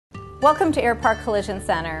Welcome to Airpark Collision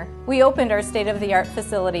Center. We opened our state-of-the-art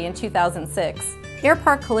facility in 2006.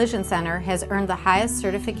 Airpark Collision Center has earned the highest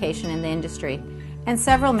certification in the industry and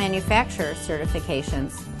several manufacturer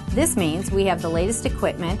certifications. This means we have the latest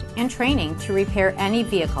equipment and training to repair any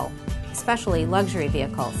vehicle, especially luxury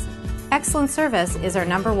vehicles. Excellent service is our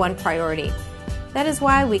 #1 priority. That is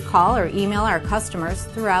why we call or email our customers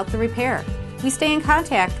throughout the repair. We stay in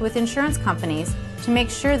contact with insurance companies to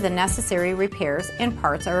make sure the necessary repairs and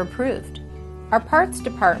parts are approved. Our parts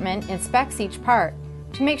department inspects each part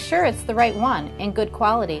to make sure it's the right one and good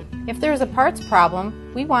quality. If there is a parts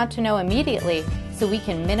problem, we want to know immediately so we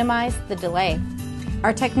can minimize the delay.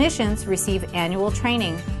 Our technicians receive annual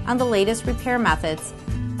training on the latest repair methods,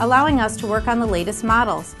 allowing us to work on the latest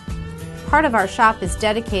models. Part of our shop is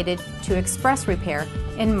dedicated to express repair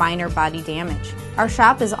and minor body damage. Our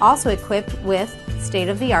shop is also equipped with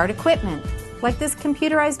state-of-the-art equipment, like this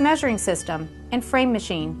computerized measuring system and frame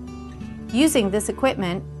machine. Using this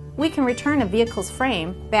equipment, we can return a vehicle's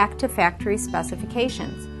frame back to factory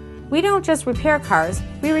specifications. We don't just repair cars,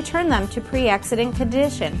 we return them to pre-accident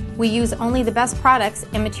condition. We use only the best products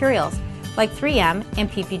and materials, like 3M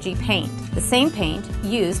and PPG paint, the same paint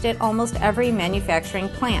used at almost every manufacturing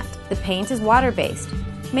plant. The paint is water-based,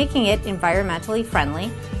 making it environmentally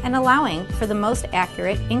friendly and allowing for the most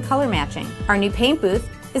accurate in color matching. Our new paint booth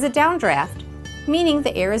is a downdraft, meaning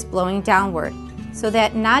the air is blowing downward so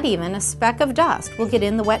that not even a speck of dust will get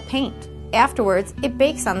in the wet paint. Afterwards, it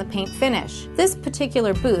bakes on the paint finish. This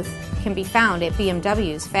particular booth can be found at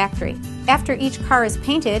BMW's factory. After each car is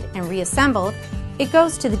painted and reassembled, it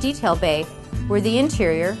goes to the detail bay where the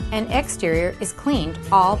interior and exterior is cleaned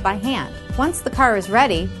all by hand. Once the car is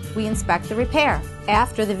ready, we inspect the repair.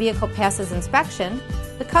 After the vehicle passes inspection,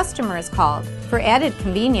 the customer is called. For added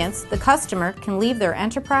convenience, the customer can leave their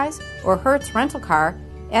Enterprise or Hertz rental car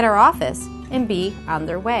at our office and be on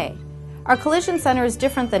their way. Our collision center is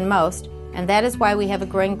different than most, and that is why we have a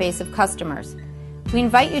growing base of customers. We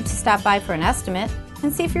invite you to stop by for an estimate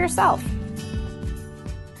and see for yourself.